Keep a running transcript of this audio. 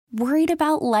Worried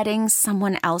about letting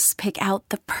someone else pick out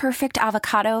the perfect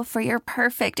avocado for your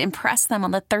perfect impress them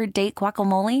on the third date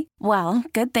guacamole? Well,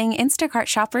 good thing Instacart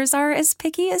shoppers are as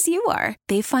picky as you are.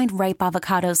 They find ripe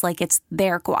avocados like it's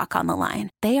their guac on the line.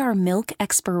 They are milk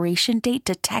expiration date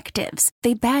detectives.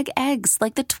 They bag eggs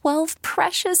like the 12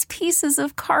 precious pieces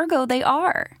of cargo they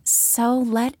are. So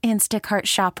let Instacart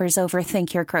shoppers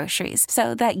overthink your groceries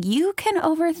so that you can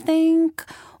overthink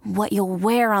what you'll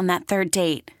wear on that third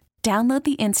date. Download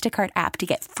the Instacart app to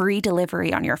get free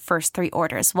delivery on your first 3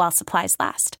 orders while supplies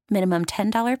last. Minimum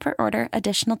 $10 per order.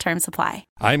 Additional terms apply.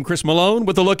 I'm Chris Malone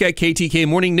with a look at KTK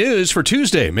Morning News for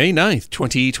Tuesday, May 9th,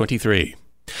 2023.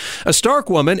 A Stark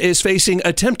woman is facing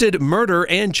attempted murder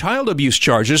and child abuse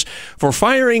charges for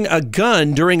firing a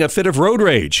gun during a fit of road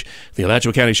rage. The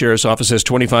Alachua County Sheriff's Office says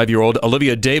 25-year-old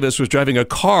Olivia Davis was driving a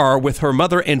car with her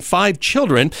mother and 5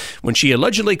 children when she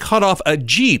allegedly cut off a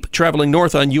Jeep traveling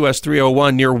north on US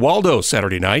 301 near Waldo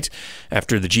Saturday night.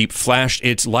 After the Jeep flashed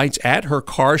its lights at her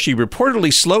car, she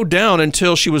reportedly slowed down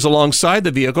until she was alongside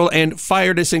the vehicle and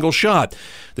fired a single shot.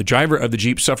 The driver of the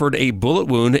Jeep suffered a bullet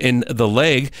wound in the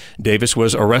leg. Davis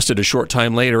was arrested a short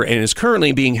time later and is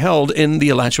currently being held in the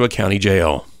Alachua County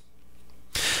Jail.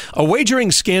 A wagering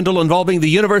scandal involving the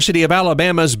University of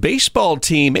Alabama's baseball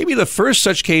team may be the first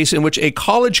such case in which a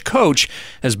college coach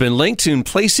has been linked to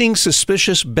placing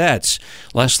suspicious bets.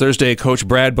 Last Thursday, Coach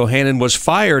Brad Bohannon was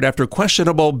fired after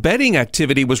questionable betting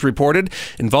activity was reported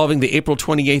involving the April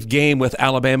 28th game with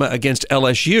Alabama against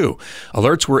LSU.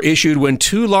 Alerts were issued when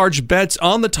 2 large bets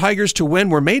on the Tigers to win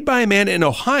were made by a man in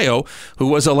Ohio who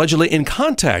was allegedly in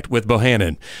contact with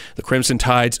Bohannon. The Crimson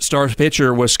Tide's star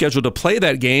pitcher was scheduled to play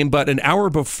that game, but an hour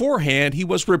beforehand, he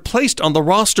was replaced on the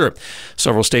roster.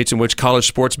 Several states in which college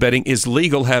sports betting is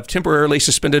legal have temporarily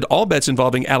suspended all bets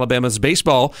involving Alabama's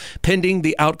baseball, pending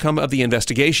the outcome of the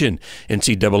investigation.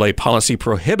 NCAA policy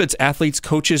prohibits athletes,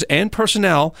 coaches, and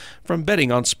personnel from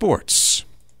betting on sports.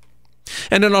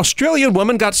 And an Australian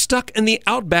woman got stuck in the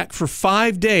outback for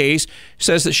 5 days,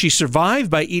 says that she survived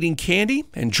by eating candy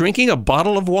and drinking a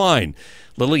bottle of wine.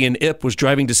 Lillian Ip was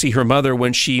driving to see her mother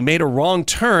when she made a wrong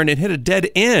turn and hit a dead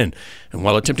end. And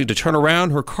while attempting to turn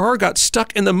around, her car got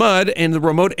stuck in the mud and the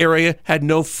remote area had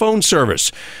no phone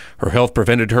service. Her health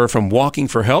prevented her from walking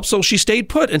for help, so she stayed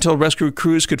put until rescue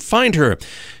crews could find her.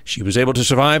 She was able to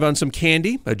survive on some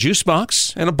candy, a juice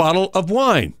box, and a bottle of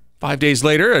wine. 5 days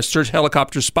later, a search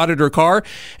helicopter spotted her car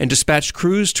and dispatched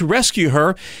crews to rescue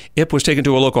her. Ip was taken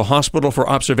to a local hospital for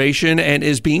observation and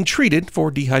is being treated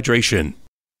for dehydration.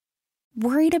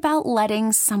 Worried about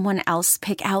letting someone else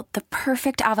pick out the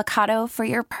perfect avocado for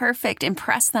your perfect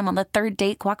impress them on the third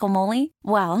date guacamole?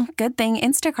 Well, good thing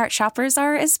Instacart shoppers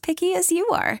are as picky as you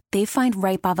are. They find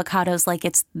ripe avocados like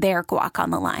it's their guac on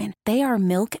the line. They are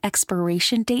milk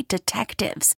expiration date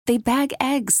detectives. They bag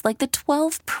eggs like the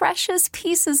 12 precious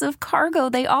pieces of cargo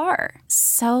they are.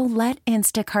 So let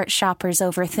Instacart shoppers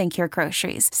overthink your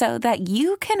groceries so that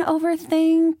you can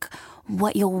overthink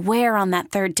what you'll wear on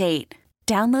that third date.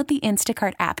 Download the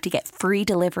Instacart app to get free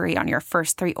delivery on your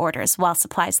first 3 orders while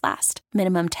supplies last.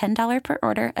 Minimum $10 per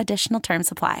order. Additional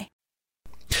terms apply.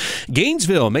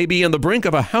 Gainesville may be on the brink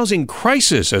of a housing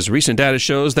crisis as recent data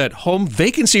shows that home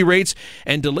vacancy rates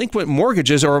and delinquent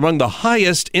mortgages are among the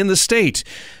highest in the state.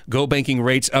 Go Banking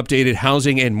Rates updated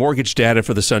housing and mortgage data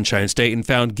for the Sunshine State and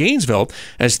found Gainesville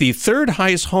as the 3rd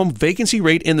highest home vacancy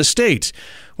rate in the state.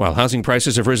 While housing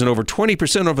prices have risen over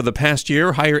 20% over the past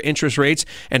year, higher interest rates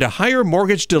and a higher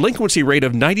mortgage delinquency rate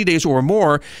of 90 days or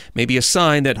more may be a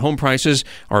sign that home prices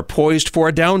are poised for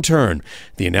a downturn.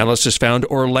 The analysis found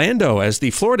Orlando as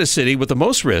the Florida city with the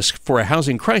most risk for a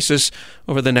housing crisis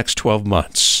over the next 12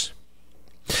 months.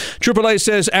 AAA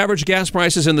says average gas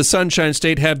prices in the Sunshine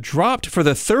State have dropped for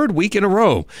the 3rd week in a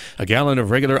row. A gallon of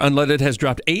regular unleaded has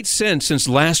dropped 8 cents since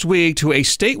last week to a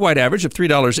statewide average of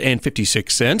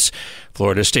 $3.56.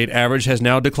 Florida state average has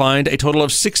now declined a total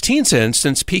of 16 cents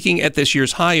since peaking at this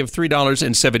year's high of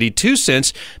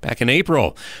 $3.72 back in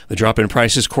April. The drop in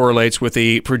prices correlates with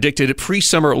a predicted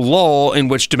pre-summer lull in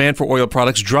which demand for oil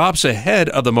products drops ahead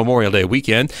of the Memorial Day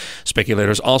weekend.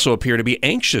 Speculators also appear to be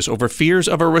anxious over fears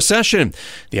of a recession.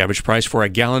 The average price for a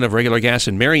gallon of regular gas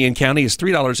in Marion County is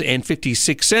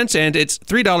 $3.56, and it's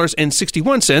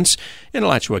 $3.61 in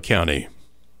Alachua County.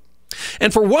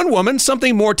 And for one woman,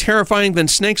 something more terrifying than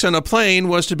snakes on a plane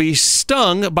was to be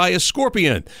stung by a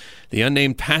scorpion. The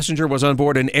unnamed passenger was on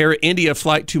board an Air India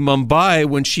flight to Mumbai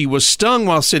when she was stung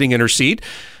while sitting in her seat.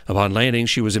 Upon landing,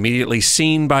 she was immediately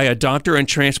seen by a doctor and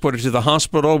transported to the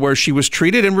hospital where she was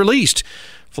treated and released.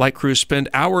 Flight crews spent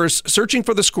hours searching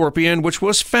for the scorpion, which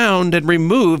was found and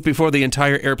removed before the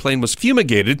entire airplane was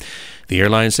fumigated. The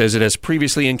airline says it has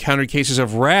previously encountered cases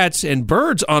of rats and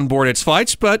birds on board its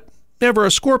flights, but never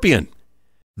a scorpion.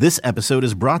 This episode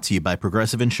is brought to you by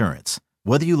Progressive Insurance.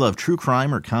 Whether you love true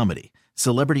crime or comedy,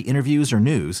 celebrity interviews or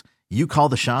news, you call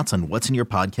the shots on what's in your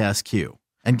podcast queue.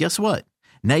 And guess what?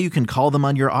 Now you can call them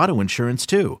on your auto insurance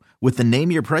too with the Name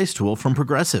Your Price tool from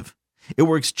Progressive. It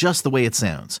works just the way it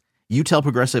sounds. You tell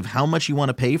Progressive how much you want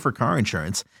to pay for car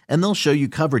insurance, and they'll show you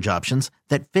coverage options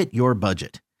that fit your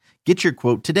budget. Get your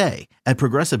quote today at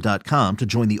Progressive.com to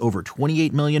join the over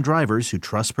 28 million drivers who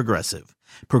trust Progressive.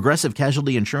 Progressive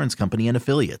Casualty Insurance Company and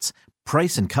Affiliates.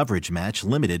 Price and coverage match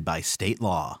limited by state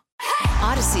law.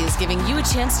 Odyssey is giving you a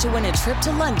chance to win a trip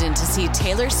to London to see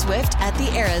Taylor Swift at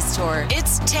the Eras Tour.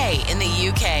 It's Tay in the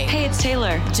UK. Hey, it's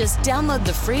Taylor. Just download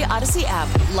the free Odyssey app,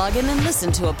 log in and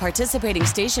listen to a participating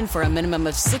station for a minimum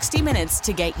of 60 minutes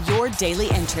to get your daily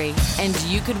entry. And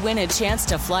you could win a chance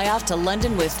to fly off to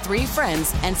London with 3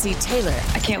 friends and see Taylor.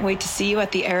 I can't wait to see you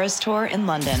at the Eras Tour in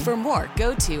London. For more,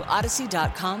 go to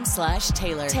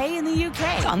odyssey.com/Taylor. Tay in the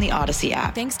UK. It's on the Odyssey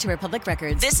app. Thanks to Republic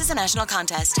Records. This is a national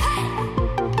contest.